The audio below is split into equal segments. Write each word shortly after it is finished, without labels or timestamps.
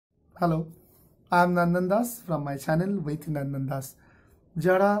Hello, I am Nandan Das from my channel with Nandan Das.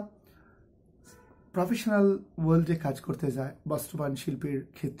 যারা professional ওয়ার্ল্ডে কাজ করতে যায় বস্ত্রবান শিল্পের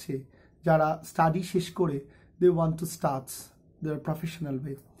ক্ষেত্রে, যারা স্টাডি শেষ করে they want to start there professional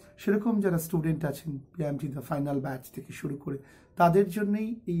way, সেরকম যারা স্টুডেন্ট আছেন PIMT দ্য ফাইনাল ব্যাচ থেকে শুরু করে, তাদের জন্যই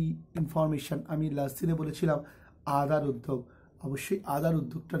এই ইনফরমেশন। আমি লাস্ট দিনে বলেছিলাম আদার উদ্যোগ, অবশ্যই আদার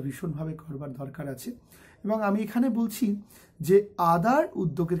উদ্যোগটার ভীষণভাবে করবার দরকার আছে। এবং আমি এখানে বলছি যে আদার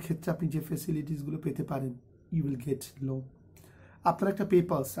উদ্যোগের ক্ষেত্রে আপনি যে ফেসিলিটিসগুলো পেতে পারেন, ইউ উইল গেট লোন। আপনার একটা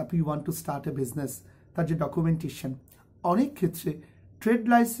পেপারস, আপনি want to start A business, তার যে ডকুমেন্টেশন, অনেক ক্ষেত্রে ট্রেড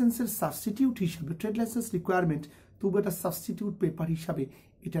লাইসেন্সের সাবস্টিটিউট হিসাবে, ট্রেড লাইসেন্স রিকোয়ারমেন্ট, তবু একটা সাবস্টিটিউট পেপার হিসাবে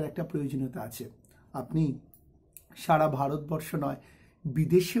এটার একটা প্রয়োজনীয়তা আছে। আপনি সারা ভারতবর্ষ নয়,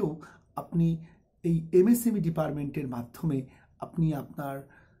 বিদেশেও আপনি এই MSME ডিপার্টমেন্টের মাধ্যমে আপনি আপনার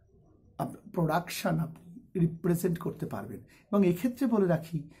প্রোডাকশান আপনি রিপ্রেজেন্ট করতে পারবেন। এবং এক্ষেত্রে বলে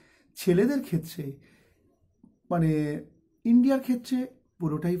রাখি, ছেলেদের ক্ষেত্রে মানে ইন্ডিয়ার ক্ষেত্রে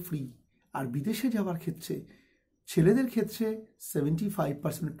পুরোটাই ফ্রি, আর বিদেশে যাওয়ার ক্ষেত্রে ছেলেদের ক্ষেত্রে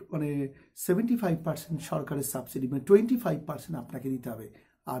 75% মানে 75% সরকারের সাবসিডি, মানে 25% আপনাকে দিতে হবে।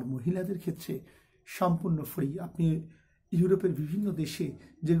 আর মহিলাদের ক্ষেত্রে সম্পূর্ণ ফ্রি। আপনি ইউরোপের বিভিন্ন দেশে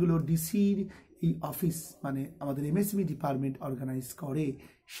যেগুলো ডিসির এই অফিস, মানে আমাদের MSME ডিপার্টমেন্ট অর্গানাইজ করে,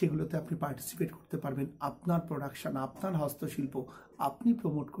 সেগুলোতে আপনি পার্টিসিপেট করতে পারবেন। আপনার প্রোডাকশান, আপনার হস্তশিল্প আপনি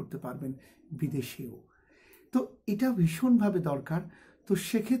প্রমোট করতে পারবেন বিদেশেও। তো এটা ভীষণভাবে দরকার। তো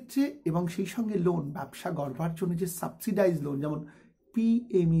সেক্ষেত্রে এবং সেই সঙ্গে লোন, ব্যবসা গড়বার জন্য যে সাবসিডাইজ লোন, যেমন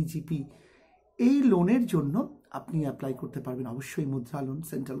PMEGP, এই লোনের জন্য আপনি অ্যাপ্লাই করতে পারবেন। অবশ্যই মুদ্রা লোন,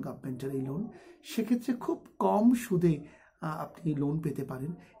 সেন্ট্রাল গভর্নমেন্টের এই লোন, সেক্ষেত্রে খুব কম সুদে আপনি লোন পেতে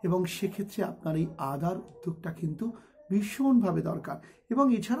পারেন। এবং সেক্ষেত্রে আপনার এই আদার উদ্যোগটা কিন্তু ভীষণভাবে দরকার। এবং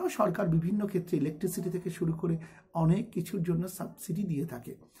এছাড়াও সরকার বিভিন্ন ক্ষেত্রে ইলেকট্রিসিটি থেকে শুরু করে অনেক কিছুর জন্য সাবসিডি দিয়ে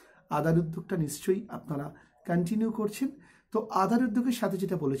থাকে। আদার উদ্যোগটা নিশ্চয়ই আপনারা কন্টিনিউ করছেন। তো আদার উদ্যোগের সাথে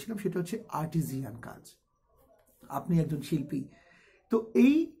যেটা বলেছিলাম সেটা হচ্ছে আর্টিজিয়ান কাজ। আপনি একজন শিল্পী, তো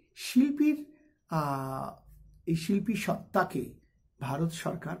এই শিল্পী সত্তাকে ভারত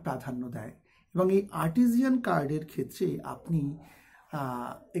সরকার প্রাধান্য দেয়। এবং এই আর্টিজিয়ান কার্ডের ক্ষেত্রে আপনি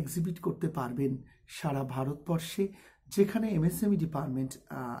এক্সিবিট করতে পারবেন সারা ভারতবর্ষে, যেখানে MSME ডিপার্টমেন্ট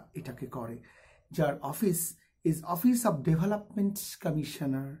এটাকে করে, যার office is office of development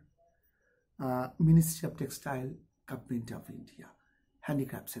commissioner, ministry of textile, government of India,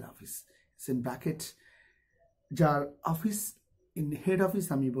 হ্যান্ডিক্রাফটসের office in bracket, যার অফিস হেড অফিস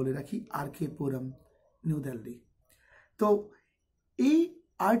আমি বলে রাখি RK পুরম, নিউ দিল্লি। তো এই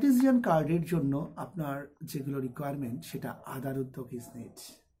আর্টিজিয়ান কার্ডের জন্য আপনার যেগুলো রিকোয়ারমেন্ট, সেটা আদার উদ্যোগ ইজ নিড।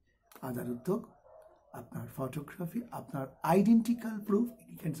 আদার উদ্যোগ, আপনার ফটোগ্রাফি, আপনার identical proof,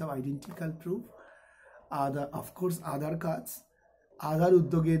 ইন্ডিকেন্স of identical proof, other of course Aadhaar card, আদার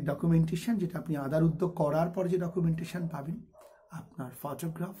উদ্যোগের ডকুমেন্টেশন, যেটা আপনি আদার উদ্যোগ করার পর যে ডকুমেন্টেশন পাবেন, আপনার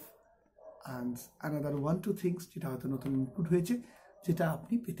ফটোগ্রাফ, অ্যান্ড অ্যানাদার 1-2 থিংস যেটা হয়তো নতুন ইনপুট হয়েছে, যেটা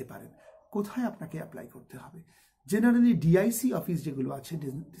আপনি পেতে পারেন। কোথায় আপনাকে অ্যাপ্লাই করতে হবে? জেনারেলি DIC অফিস যেগুলো আছে,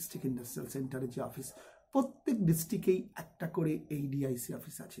 ডিস্ট্রিক্ট ইন্ডাস্ট্রিয়াল সেন্টারের যে অফিস, প্রত্যেক ডিস্ট্রিক্টেই একটা করে এই DIC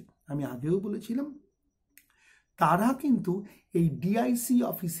অফিস আছে। আমি আগেও বলেছিলাম, তারা কিন্তু এই DIC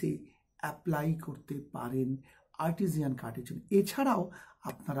অফিসে অ্যাপ্লাই করতে পারেন আর্টিজিয়ান কার্ডের জন্য। এছাড়াও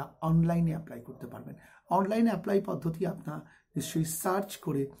আপনারা অনলাইনে অ্যাপ্লাই করতে পারবেন। অনলাইনে অ্যাপ্লাই পদ্ধতি আপনার নিশ্চয়ই সার্চ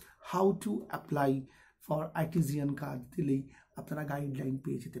করে how to apply for artesian card দিলেই আপনারা গাইডলাইন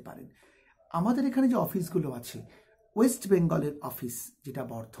পেয়ে যেতে পারেন। আমাদের এখানে যে অফিসগুলো আছে, ওয়েস্ট বেঙ্গলের অফিস যেটা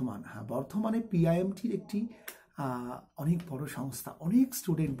বর্ধমান, হ্যাঁ বর্ধমানে PIMTর একটি অনেক বড় সংস্থা, অনেক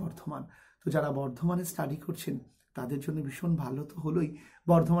স্টুডেন্ট বর্ধমান। তো যারা বর্ধমানে স্টাডি করছেন তাদের জন্য ভীষণ ভালো তো হলোই,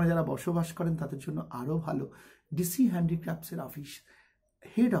 বর্ধমানে যারা বসবাস করেন তাদের জন্য আরও ভালো। DC হ্যান্ডিক্রাফটসের অফিস,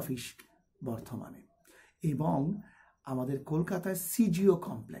 হেড অফিস বর্ধমানে। এবং আমাদের কলকাতায় CGO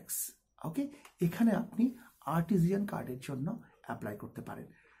কমপ্লেক্স, ওকে, এখানে আপনি আর্টিজিয়ান কার্ডের জন্য অ্যাপ্লাই করতে পারেন।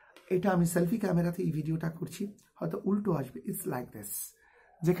 এটা আমি সেলফি ক্যামেরাতে এই ভিডিওটা করছি, হয়তো উল্টো আসবে, ইটস লাইক দিস,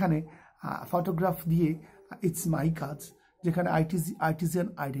 যেখানে ফটোগ্রাফ দিয়ে ইটস মাই কাজ, যেখানে আর্টিজিয়ান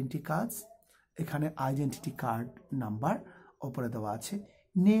আইডেন্টি কাজ, এখানে আইডেন্টিটি কার্ড নাম্বার ওপরে দেওয়া আছে,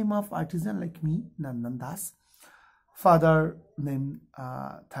 name of Artisan like me Nandan Das, father name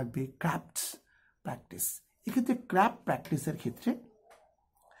থাকবে, ক্রাফট প্র্যাকটিস। এক্ষেত্রে ক্রাফট প্র্যাকটিসের ক্ষেত্রে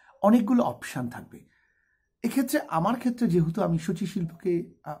অনেকগুলো অপশান থাকবে। এক্ষেত্রে আমার ক্ষেত্রে যেহেতু আমি সূচি শিল্পকে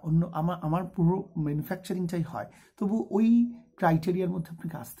আমার পুরো ম্যানুফ্যাকচারিংটাই হয়, তবু ওই ক্রাইটেরিয়ার মধ্যে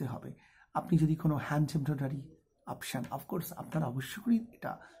আপনাকে আসতে হবে। আপনি যদি কোনো হ্যান্ড এমব্রয়ডারি অপশান, অফকোর্স আপনারা অবশ্যই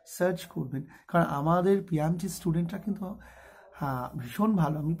এটা সার্চ করবেন, কারণ আমাদের PIMT স্টুডেন্টরা কিন্তু ভীষণ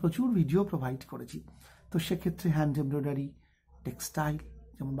ভালো, আমি প্রচুর ভিডিও প্রোভাইড করেছি। তো সেক্ষেত্রে হ্যান্ড এমব্রয়ডারি, টেক্সটাইল,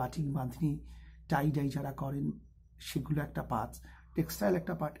 যেমন বাটিক বাঁধনি টাই ডাই যারা করেন সেগুলো একটা পার্ট, টেক্সটাইল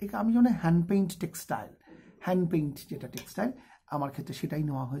একটা পার্ট। আমি যেন হ্যান্ড পেইন্ট যেটা টেক্সটাইল, আমার ক্ষেত্রে সেটাই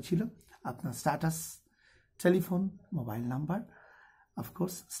নেওয়া হয়েছিল। আপনার status, telephone, mobile number,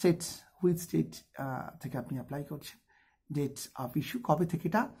 of course state, which state থেকে আপনি অ্যাপ্লাই করছেন, ডেট অফ ইস্যু কবে থেকে,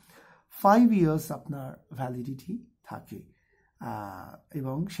 এটা 5 years আপনার ভ্যালিডিটি থাকে।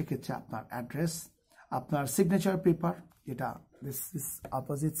 এবং সেক্ষেত্রে আপনার অ্যাড্রেস, আপনার সিগনেচার পেপার, যেটা দিস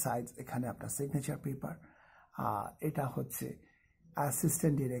অপোজিট সাইড, এখানে আপনার সিগনেচার পেপার, এটা হচ্ছে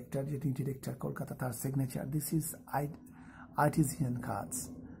অ্যাসিস্ট্যান্ট ডিরেক্টর, যিনি ডিরেক্টর কলকাতা, তার signature. This is artesian cards.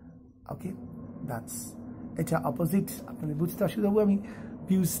 Okay, that's, এটা অপোজিট। আপনাদের বুঝতে অসুবিধা হবে, আমি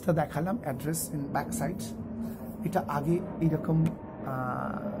ভিউজটা দেখালাম, অ্যাড্রেস ইন ব্যাক সাইড। এটা আগে এইরকম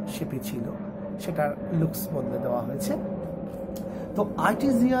শেপে ছিল, সেটার লুকস বদলে দেওয়া হয়েছে। তো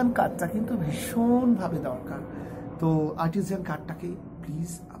আর্টিজিয়ান কার্ডটা কিন্তু ভীষণভাবে দরকার। তো আর্টিজিয়ান কার্ডটাকে প্লিজ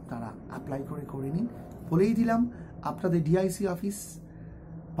আপনারা অ্যাপ্লাই করে নিন। বলেই দিলাম, আপনাদের DIC office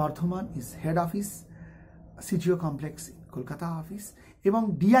Bardhaman is head office, CGO complex Kolkata office, এবং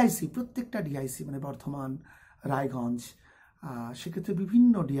ডিআইসি, প্রত্যেকটা ডিআইসি মানে বর্ধমান, রায়গঞ্জ, সেক্ষেত্রে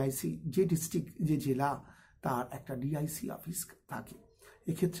বিভিন্ন ডিআইসি, যে ডিস্ট্রিক্ট, যে জেলা, তার একটা ডিআইসি অফিস থাকে।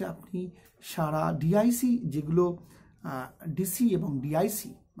 এক্ষেত্রে আপনি সারা ডিআইসি, যেগুলো ডিসি এবং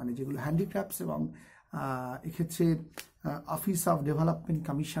ডিআইসি মানে যেগুলো হ্যান্ডিক্রাফটস, এবং এক্ষেত্রে office of development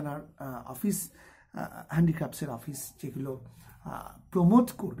commissioner office, হ্যান্ডিক্রাফটসের office যেগুলো প্রমোট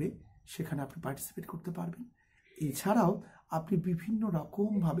করবে, সেখানে আপনি পার্টিসিপেট করতে পারবেন। এছাড়াও আপনি বিভিন্ন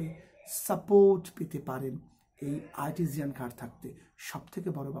রকমভাবে সাপোর্ট পেতে পারেন এই আর্টিজিয়ান কার্ড থাকতে। সবথেকে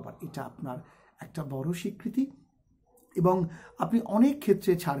বড় ব্যাপার, এটা আপনার একটা বড় স্বীকৃতি, এবং আপনি অনেক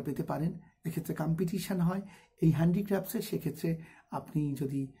ক্ষেত্রে ছাড় পেতে পারেন। এক্ষেত্রে কম্পিটিশান হয় এই হ্যান্ডিক্রাফটসে, সেক্ষেত্রে আপনি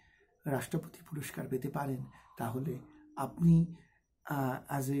যদি রাষ্ট্রপতি পুরস্কার পেতে পারেন, তাহলে আপনি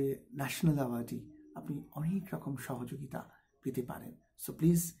অ্যাজ এ ন্যাশনাল অ্যাওয়ার্ডি আপনি অনেক রকম সহযোগিতা পেতে পারেন। সো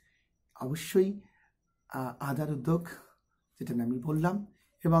প্লিজ, অবশ্যই আধার উদ্যোগ, যেটা আমি বললাম,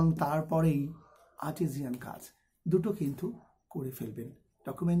 এবং তারপরেই আর্টিজিয়ান কাজ, দুটো কিন্তু করে ফেলবেন।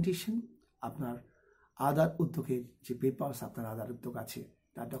 ডকুমেন্টেশন, আপনার আধার উদ্যোগের যে পেপার্স, আপনার আধার উদ্যোগ আছে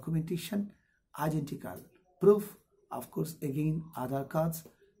তার documentation, identical proof, of course again আধার কার্ড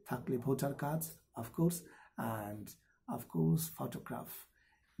থাকলে voter card, of course, and of course photograph.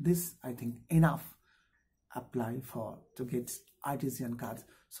 This, I think, enough apply to get artisan cards.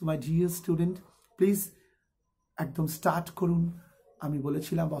 So my dear student, please একদম স্টার্ট করুন। আমি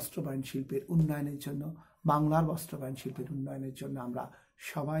বলেছিলাম বস্ত্রবায়ন শিল্পের উন্নয়নের জন্য, বাংলার বস্ত্রবায়ন শিল্পের উন্নয়নের জন্য আমরা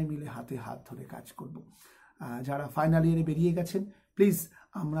সবাই মিলে হাতে হাত ধরে কাজ করব। যারা ফাইনাল ইয়ারে বেরিয়ে গেছেন, প্লিজ,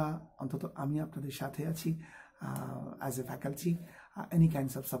 আমরা অন্তত আমি আপনাদের সাথে আছি as a faculty. Any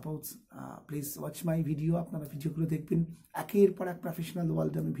kinds of supports, please watch my video. আপনারা ভিডিওগুলো দেখবেন, একের পর এক প্রফেশনাল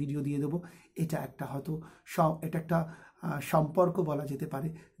ওয়ার্ল্ডে আমি ভিডিও দিয়ে দেবো। এটা একটা হয়তো এটা একটা সম্পর্ক বলা যেতে পারে,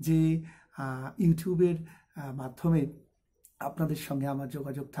 যে ইউটিউবের মাধ্যমে আপনাদের সঙ্গে আমার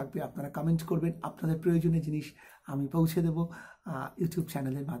যোগাযোগ থাকবে। আপনারা কমেন্ট করবেন, আপনাদের প্রয়োজনীয় জিনিস আমি পৌঁছে দেবো ইউটিউব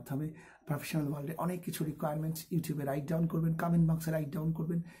চ্যানেলের মাধ্যমে। প্রফেশনাল ওয়ার্ল্ডে অনেক কিছু রিকোয়ারমেন্টস ইউটিউবে রাইট ডাউন করবেন, কমেন্ট বক্সে রাইট ডাউন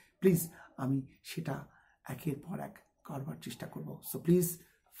করবেন, প্লিজ। আমি সেটা একের পর এক করবার চেষ্টা করব। সো প্লিজ,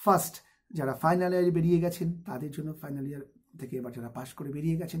 ফার্স্ট যারা ফাইনাল ইয়ারে বেরিয়ে গেছেন তাদের জন্য, ফাইনাল ইয়ার থেকে এবার যারা পাশ করে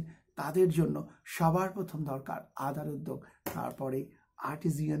বেরিয়ে গেছেন তাদের জন্য সবার প্রথম দরকার আধার উদ্যোগ, তারপরে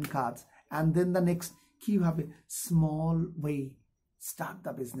আর্টিজিয়ান কাজ, অ্যান্ড দেন দ্য নেক্সট, কিভাবে small way start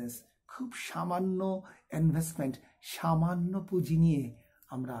the business. খুব সামান্য ইনভেস্টমেন্ট, সামান্য পুঁজি নিয়ে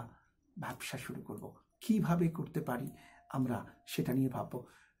আমরা ব্যবসা শুরু করব। কিভাবে করতে পারি আমরা সেটা নিয়ে ভাববো।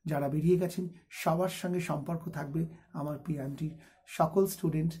 যারা বেরিয়ে গেছেন সবার সঙ্গে সম্পর্ক থাকবে আমার পিএমটির সকল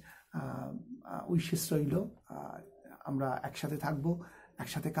স্টুডেন্ট। উইশেস রইল, আমরা একসাথে থাকবো,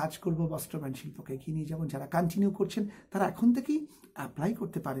 একসাথে কাজ করব, বস্ত্রবায়ন শিল্পকে এগিয়ে নিয়ে যাবো। যারা কন্টিনিউ করছেন তারা এখন থেকেই অ্যাপ্লাই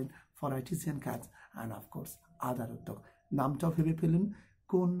করতে পারেন ফর আর্টিজিয়ান কাজ অ্যান্ড অফকোর্স আধার উদ্যোগ। নামটাও ভেবে ফেলুন,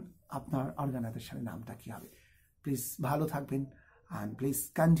 কোন আপনার অর্গানাইজেশনের নামটা কী হবে। প্লিজ ভালো থাকবেন, and please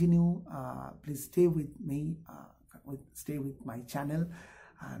continue, please stay with me, stay with my channel,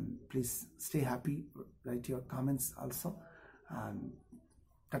 and please stay happy, write your comments also, and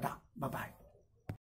tata, bye bye.